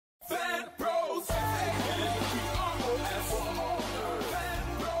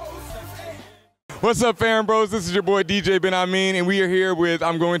What's up, FanBros? This is your boy DJ Ben Amin, and we are here with,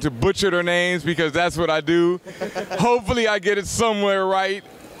 I'm going to butcher their names because that's what I do. Hopefully I get it somewhere right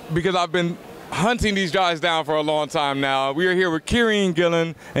because I've been hunting these guys down for a long time now. We are here with Kieron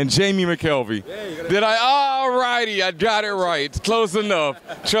Gillen and Jamie McKelvie. Yeah, alrighty, I got it right. Close enough.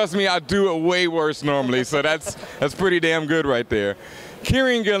 Trust me, I do it way worse normally, so that's pretty damn good right there.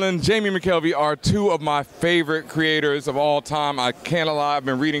 Kieron Gillen, Jamie McKelvie are two of my favorite creators of all time. I can't lie, I've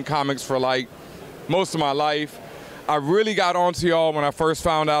been reading comics for like most of my life. I really got onto y'all when I first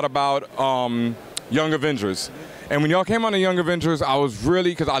found out about Young Avengers. And when y'all came on the Young Avengers, I was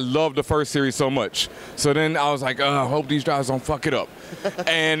really, because I loved the first series so much. So then I was like, I hope these guys don't fuck it up.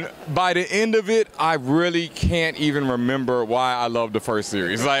 And by the end of it, I really can't even remember why I loved the first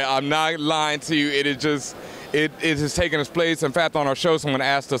series. Like, I'm not lying to you, it has taken its place. In fact, on our show, someone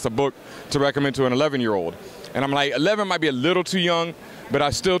asked us a book to recommend to an 11-year-old. And I'm like, 11 might be a little too young, but I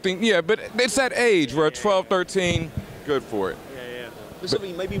still think, yeah, but it's that age where 12, 13, good for it. There's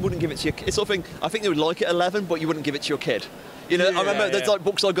something maybe you wouldn't give it to your kid. It's something I think they would like it at 11, but you wouldn't give it to your kid. You know, I remember there's like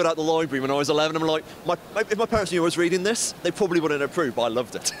books I got out the library when I was 11. I'm like, if my parents knew I was reading this, they probably wouldn't approve, but I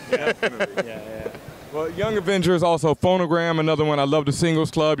loved it. Yeah, definitely. Well, Young Avengers, also Phonogram, another one. I love the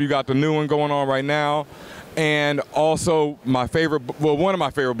Singles Club. You got the new one going on right now. And also my favorite, well, one of my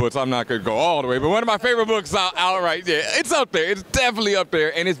favorite books, I'm not going to go all the way, but one of my favorite books outright, yeah, it's up there. It's definitely up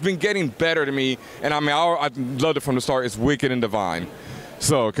there, and it's been getting better to me. And I mean, I loved it from the start. It's Wicked and Divine.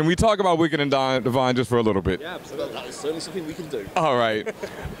 So, can we talk about Wicked and Divine just for a little bit? Yeah, absolutely. That is certainly something we can do. All right.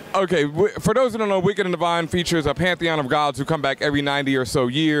 Okay, for those who don't know, Wicked and Divine features a pantheon of gods who come back every 90 or so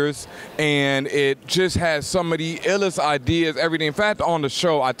years, and it just has some of the illest ideas, everything. In fact, on the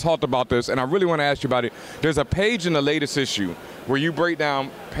show, I talked about this, and I really want to ask you about it. There's a page in the latest issue where you break down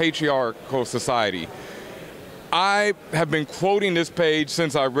patriarchal society. I have been quoting this page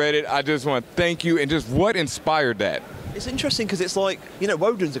since I read it. I just want to thank you, and just what inspired that? It's interesting because it's like, you know,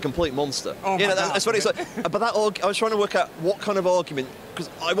 Woden's a complete monster. Oh you know, God. that's what it's like. But that I was trying to work out what kind of argument, because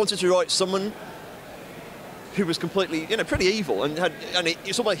I wanted to write someone who was completely, you know, pretty evil, and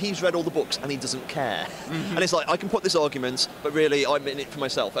it's almost like he's read all the books and he doesn't care. And it's like, I can put this argument, but really I'm in it for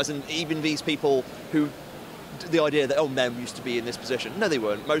myself. As in, even these people who, the idea that, oh, men used to be in this position. No, they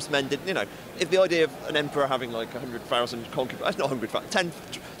weren't. Most men didn't, you know. If the idea of an emperor having like 100,000 concubines, not 100,000, 10,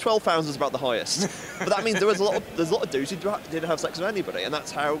 12,000 is about the highest. But that means there's a lot of dudes who didn't have sex with anybody, and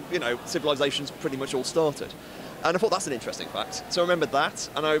that's how, you know, civilizations pretty much all started. And I thought that's an interesting fact. So I remembered that,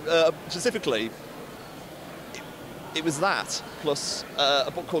 and I specifically, it was that, plus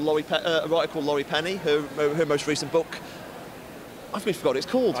a book called a writer called Laurie Penny, her most recent book. I've forgot what it's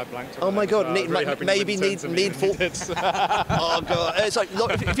called. I blanked on oh my God, maybe Needful. Oh God, it's like,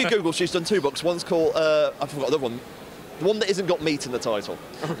 if you Google, she's done two books. One's called, I forgot the other one. The one that isn't got meat in the title.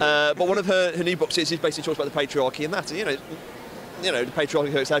 But one of her new books is basically talks about the patriarchy and that. And, you know, the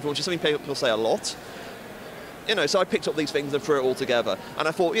patriarchy hurts everyone, which is something people say a lot. You know, so I picked up these things and threw it all together. And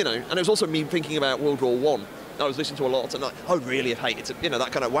I thought, you know, and it was also me thinking about World War I. I was listening to a lot, and I really have hated, you know,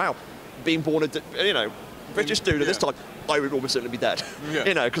 that kind of, wow, being born a, you know, British dude at this time, I would almost certainly be dead. Yeah.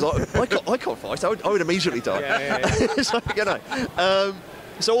 You know, because I can't fight. I would immediately die. So, you know,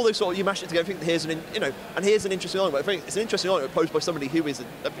 so all those sort of, you mash it together. I think here's an interesting argument. I think it's an interesting argument posed by somebody who is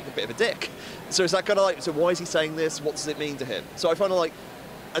a bit of a dick. So it's that kind of like, so why is he saying this? What does it mean to him? So I find like,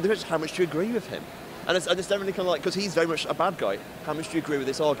 and then how much do you agree with him? And it's definitely kind of like, because he's very much a bad guy. How much do you agree with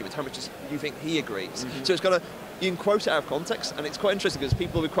this argument? How much do you think he agrees? So it's kind of, you can quote it out of context, and it's quite interesting because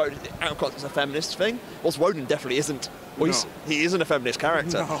people who quote it out of context as a feminist thing, whilst Woden definitely isn't. Well, he isn't a feminist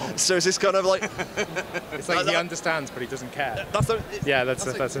character. No. So it's this kind of like... It's like he understands, but he doesn't care. That's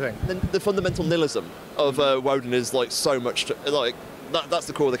the thing. The fundamental nihilism of Woden is like so much, like, that's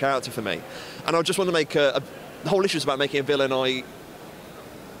the core of the character for me. And I just want to make the whole issue is about making a villain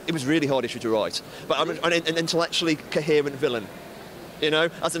it was a really hard issue to write, but I'm an intellectually coherent villain. You know,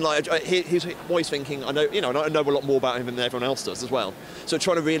 as in like, here's what he's thinking. I know, you know, and I know a lot more about him than everyone else does as well. So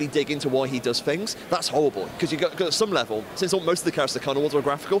trying to really dig into why he does things, that's horrible. Because at some level, since most of the characters are kind of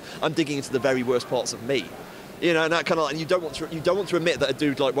autobiographical, I'm digging into the very worst parts of me. You know, and that kind of, and you don't want to admit that a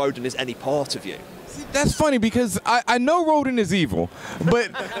dude like Woden is any part of you. See, that's funny because I know Woden is evil,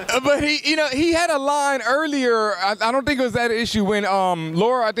 but he, you know, he had a line earlier. I don't think it was that issue when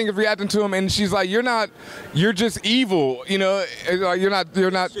Laura, I think, is reacting to him, and she's like, "You're just evil." You know, you're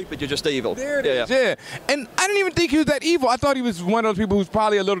not stupid. You're just evil. There it is. Yeah. And I didn't even think he was that evil. I thought he was one of those people who's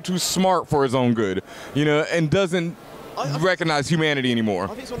probably a little too smart for his own good. You know, and doesn't recognize humanity anymore. I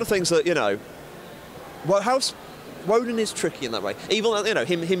think it's one of the things that, you know, Woden is tricky in that way. Even, you know,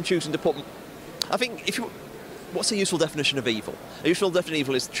 him choosing to put. I think if you what's a useful definition of evil? A useful definition of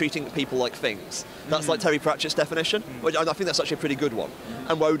evil is treating people like things. That's like Terry Pratchett's definition, which I think that's actually a pretty good one.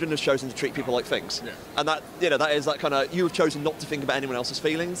 And Woden has chosen to treat people like things. Yeah. And that, that is that kind of, you have chosen not to think about anyone else's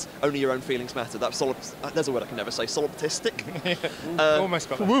feelings, only your own feelings matter. That's there's a word I can never say, solipsistic. Almost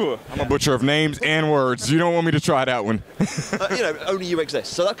got that. I'm a butcher of names and words. You don't want me to try that one. Only you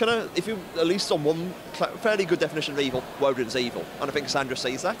exist. So that kind of, if you, at least on one fairly good definition of evil, Woden's evil. And I think Cassandra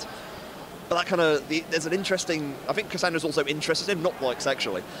sees that. But that kind of, there's an interesting, I think Cassandra's also interested in him, not like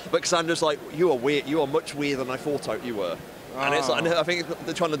sexually, but Cassandra's like, you are weird, you are much weirder than I thought you were. And it's like, and I think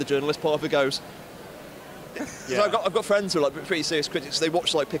the trying to the journalist part of it goes, so I've got friends who are like pretty serious critics. They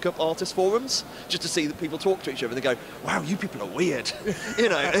watch like pickup artist forums just to see that people talk to each other, and they go, "Wow, you people are weird,"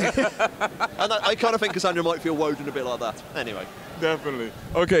 And I kind of think Cassandra might feel Woden a bit like that. Anyway, definitely.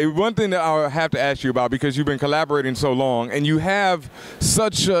 Okay, one thing that I have to ask you about, because you've been collaborating so long, and you have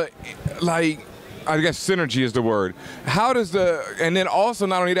such a I guess synergy is the word. How does and then also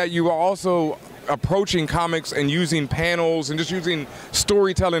not only that, you are also approaching comics and using panels and just using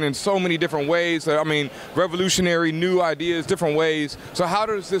storytelling in so many different ways. I mean, revolutionary, new ideas, different ways. So how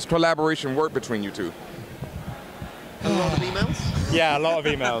does this collaboration work between you two? A lot of emails? Yeah, a lot of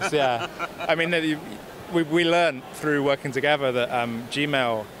emails, yeah. I mean, we learned through working together that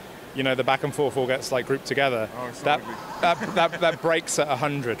Gmail, the back and forth all gets like grouped together. That breaks at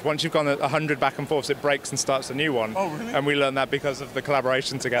 100. Once you've gone at 100 back and forths, it breaks and starts a new one. Oh, really? And we learned that because of the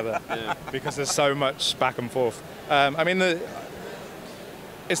collaboration together. Because there's so much back and forth. I mean,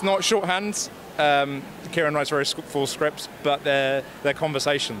 it's not shorthand. Kieron writes very full scripts, but they're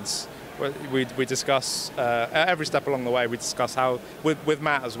conversations. We discuss every step along the way. We discuss how with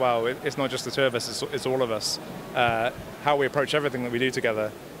Matt as well. It's not just the two of us; it's all of us. How we approach everything that we do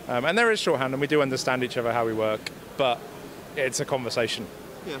together. And there is shorthand, and we do understand each other how we work, but it's a conversation.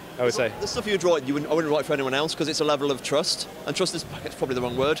 Yeah, I would say. The stuff you'd write, I wouldn't write for anyone else because it's a level of trust, and trust is probably the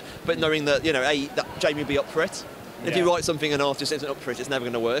wrong word, but knowing that that Jamie would be up for it. If you write something and an artist isn't up for it, it's never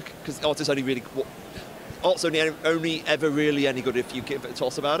going to work because art's only ever really any good if you give it a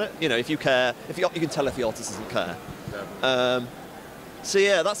toss about it. If you care, you can tell if the artist doesn't care. So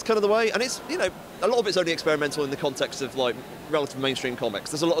yeah, that's kind of the way, and it's a lot of it's only experimental in the context of like relative mainstream comics.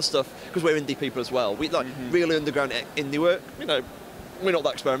 There's a lot of stuff because we're indie people as well. We like really underground indie work. We're not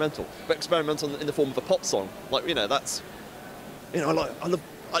that experimental, but experimental in the form of a pop song. Like that's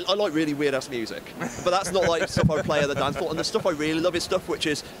I like really weird ass music, but that's not like stuff I play at the dance floor. And the stuff I really love is stuff which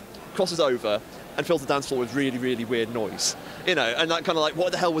crosses over and fills the dance floor with really, really weird noise. And that kind of like,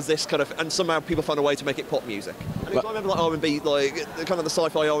 what the hell was this kind of, and somehow people find a way to make it pop music. And I remember like R&B, like kind of the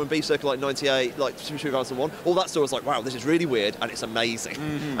sci-fi R&B circle, like 98, like 2001, all that stuff was like, wow, this is really weird and it's amazing.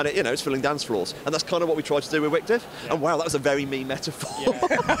 And it's filling dance floors. And that's kind of what we tried to do with Wictive. Yeah. And wow, that was a very mean metaphor.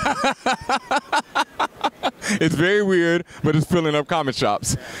 Yeah. It's very weird, but it's filling up comic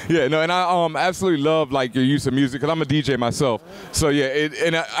shops. Yeah, no, and I absolutely love like your use of music because I'm a DJ myself. So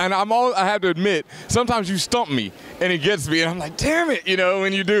yeah, I have to admit, sometimes you stump me and it gets me, and I'm like, damn it,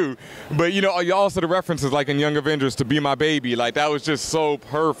 when you do. But you also the references like in Young Avengers to Be My Baby, like that was just so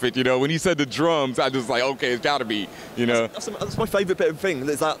perfect. When he said the drums, I just like, okay, it's got to be. That's my favourite bit of thing.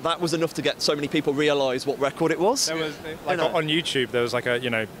 Is that was enough to get so many people realise what record it was. There was on YouTube. There was like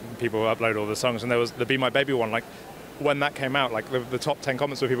people upload all the songs, and there was the Be My Baby one. Like when that came out, like the top 10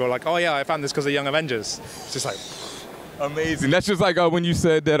 comments where people were like, "Oh yeah, I found this because of Young Avengers." It's just like amazing. That's just like when you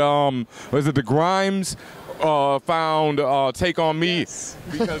said that was it the Grimes found Take On Me? Yes.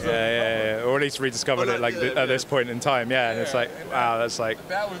 Because or at least rediscovered it at this point in time. Yeah, and it's like, wow, that's like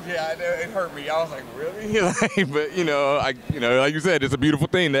that was it hurt me. I was like, really? But like you said, it's a beautiful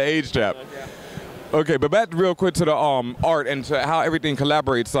thing, the age gap. Yeah. Okay, but back real quick to the art and to how everything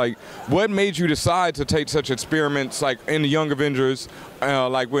collaborates. Like, what made you decide to take such experiments, like in the Young Avengers,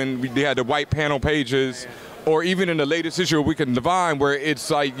 like when they had the white panel pages, or even in the latest issue of Wicked and Divine, where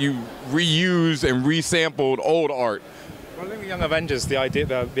it's like you reused and resampled old art? Well, I think Young Avengers, the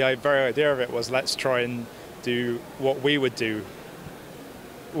very idea of it was let's try and do what we would do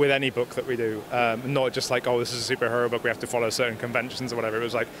with any book that we do, not just like, oh, this is a superhero book, we have to follow certain conventions or whatever. It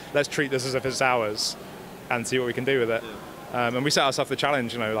was like, let's treat this as if it's ours and see what we can do with it. And we set ourselves the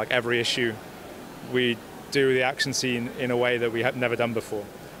challenge, like every issue we do the action scene in a way that we had never done before,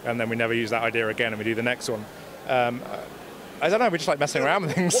 and then we never use that idea again and we do the next one. I don't know, we just like messing around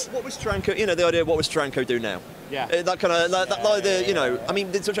with things. What was Stranko, the idea of what was Stranko do now? Yeah. That kind of, that idea, I mean,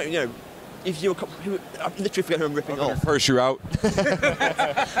 it's if you were, I literally forget who I'm ripping off. First you out.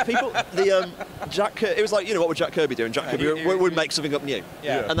 People, Jack, it was like, what would Jack Kirby do? And Jack Kirby would make something up new.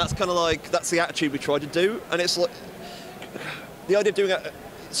 Yeah. And that's kind of like, that's the attitude we tried to do. And it's like, the idea of doing it,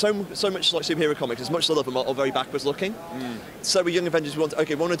 so much like superhero comics, as much as I love them, are very backwards looking. So with Young Avengers, we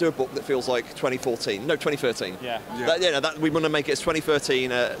want to do a book that feels like 2013. Yeah. We want to make it as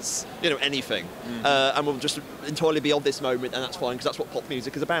 2013 as anything, and we'll just entirely be of this moment, and that's fine because that's what pop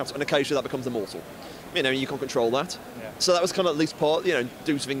music is about. And occasionally that becomes immortal. You can't control that. Yeah. So that was kind of at least part, do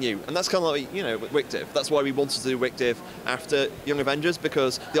something new. And that's kind of like, Wick Div. That's why we wanted to do Wick Div after Young Avengers,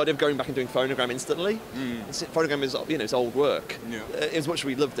 because the idea of going back and doing Phonogram instantly, Phonogram is, it's old work. Yeah. As much as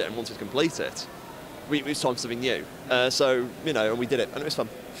we loved it and wanted to complete it, it was time for something new. And we did it, and it was fun.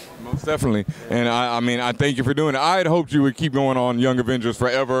 Most definitely. And I thank you for doing it. I had hoped you would keep going on Young Avengers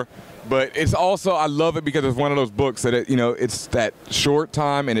forever. But it's also, I love it because it's one of those books that, it's that short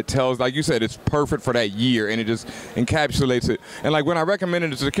time and it tells, like you said, it's perfect for that year and it just encapsulates it. And like when I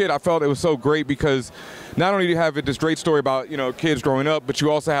recommended it to the kid, I felt it was so great because not only do you have this great story about, kids growing up, but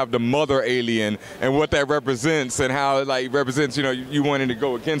you also have the mother alien and what that represents and how it like represents, you wanting to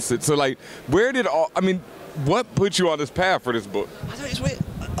go against it. So like, what put you on this path for this book? I don't know, it's weird.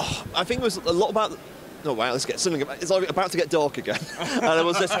 I think it was a lot about... Oh wow, it's like about to get dark again. And I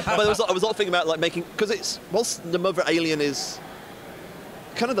was not thinking about like making, because whilst the mother alien is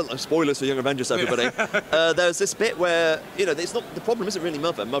kind of the spoilers for Young Avengers, everybody. There's this bit where it's not, the problem isn't really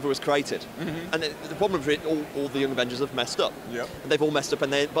Mother. Mother was created, and the problem is all the Young Avengers have messed up. Yep. And they've all messed up,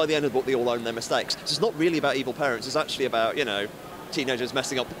 and by the end of the book, they all own their mistakes. So it's not really about evil parents. It's actually about teenagers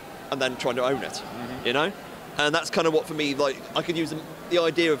messing up and then trying to own it. And that's kind of what, for me, like, I could use the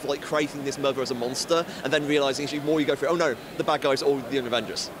idea of, like, creating this mother as a monster and then realising the more you go through it, oh no, the bad guys are all the Young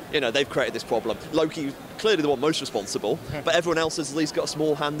Avengers. They've created this problem. Loki, clearly the one most responsible, but everyone else has at least got a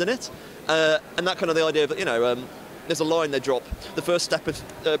small hand in it. And that kind of the idea of, there's a line they drop. The first step of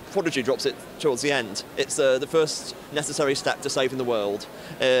Prodigy drops it towards the end. It's the first necessary step to saving the world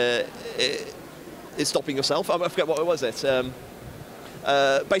is stopping yourself. I forget what it was.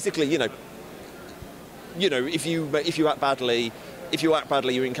 Basically, if you act badly,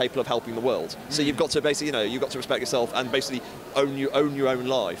 you're incapable of helping the world. So you've got to basically, you've got to respect yourself and basically own your own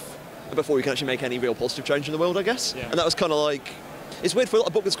life before you can actually make any real positive change in the world, I guess. Yeah. And that was kind of like, it's weird for a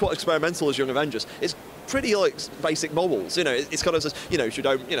book that's quite experimental as Young Avengers. It's pretty like basic morals. It's kind of just,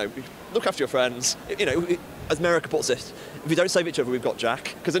 look after your friends. As America puts it, if we don't save each other, we've got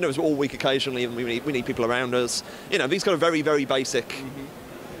Jack. Because we're all weak occasionally, and we need people around us. These kind of very, very basic.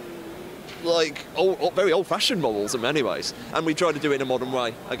 Like very old-fashioned morals in many ways, and we tried to do it in a modern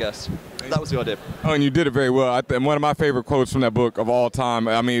way, I guess. That was the idea. Oh, and you did it very well. And one of my favorite quotes from that book of all time,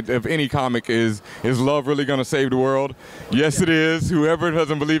 if any comic is love really going to save the world? Yes, it is. Whoever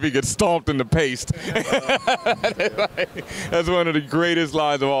doesn't believe it gets stomped in the paste. That's one of the greatest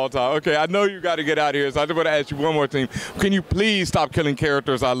lines of all time. Okay, I know you got to get out of here, so I just want to ask you one more thing. Can you please stop killing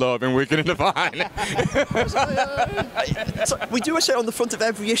characters I love in Wicked and Divine? We do a show on the front of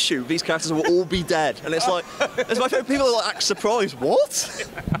every issue. These characters will all be dead, and it's like, it's my favorite. People are like act surprised. What?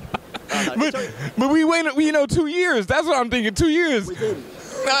 But we waited, 2 years. That's what I'm thinking. 2 years. We did.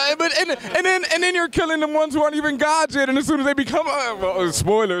 And then you're killing the ones who aren't even gods yet, and as soon as they become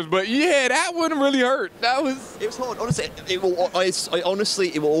spoilers. But yeah, that wouldn't really hurt. It was hard. Honestly,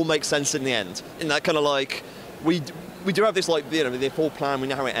 it will all make sense in the end. In that kind of like, we do have this like the full plan. We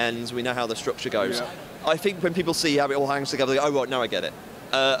know how it ends. We know how the structure goes. Yeah. I think when people see how it all hangs together, they go, oh right, now I get it.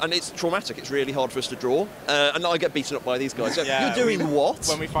 And it's traumatic. It's really hard for us to draw. And I get beaten up by these guys. So, you're doing what?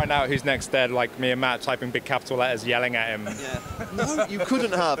 When we find out who's next, they're like me and Matt typing big capital letters, yelling at him. Yeah. No, you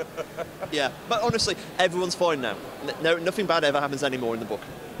couldn't have. Yeah. But honestly, everyone's fine now. No, nothing bad ever happens anymore in the book.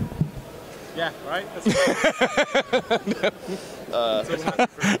 Yeah, right?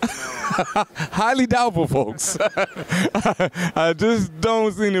 Highly doubtful, folks. I just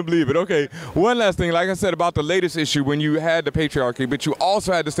don't seem to believe it. Okay, one last thing. Like I said about the latest issue, when you had the patriarchy, but you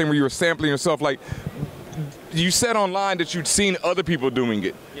also had this thing where you were sampling yourself. Like, you said online that you'd seen other people doing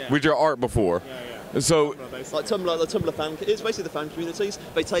it with your art before. Yeah. So, like the Tumblr fan, it's basically the fan communities.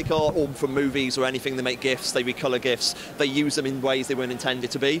 They take art from movies or anything. They make GIFs. They recolor GIFs. They use them in ways they weren't intended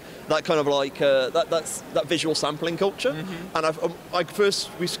to be. That kind of like that's that visual sampling culture. And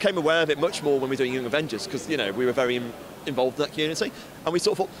we became aware of it much more when we were doing Young Avengers, because we were very involved in that community, and we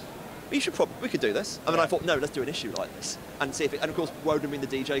sort of thought, we could do this. And then I thought, no, let's do an issue like this and see if it. And of course, Woden being the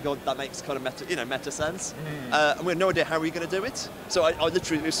DJ god, that makes kind of meta sense. And we had no idea how we were going to do it. So I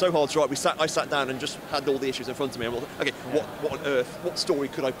literally, it was so hard to write. I sat down and just had all the issues in front of me. And I was like, okay, what on earth? What story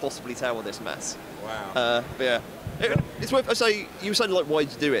could I possibly tell with this mess? Wow. But yeah, it's worth. I say you said like, why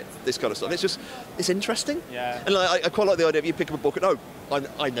did you do it? This kind of stuff. It's interesting. Yeah. And like, I quite like the idea of you pick up a book and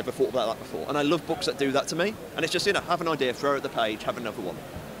I never thought about that before. And I love books that do that to me. And it's just have an idea, throw it at the page, have another one.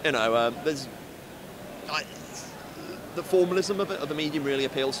 the formalism of it, of the medium, really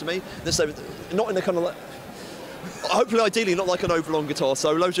appeals to me. So, not in a kind of like, hopefully, ideally, not like an overlong guitar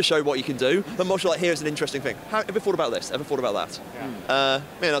solo, just show what you can do. But much like, here's an interesting thing. Ever thought about this? Ever thought about that? Yeah.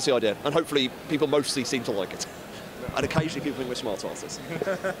 Yeah, that's the idea. And hopefully, people mostly seem to like it. And occasionally people think we're smart asses.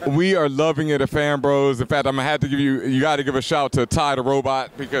 We are loving it at FanBros. In fact, I'm gonna have to give you got to give a shout to Ty the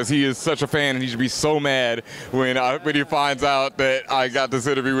Robot, because he is such a fan and he should be so mad when he finds out that I got this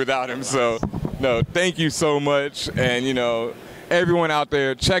interview without him. So, no, thank you so much. And, you know, everyone out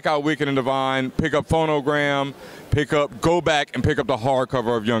there, check out Wicked and Divine, pick up Phonogram, go back and pick up the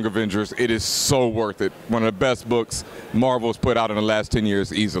hardcover of Young Avengers. It is so worth it. One of the best books Marvel's put out in the last 10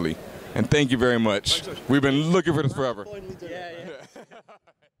 years easily. And thank you very much. We've been looking for this forever. Yeah.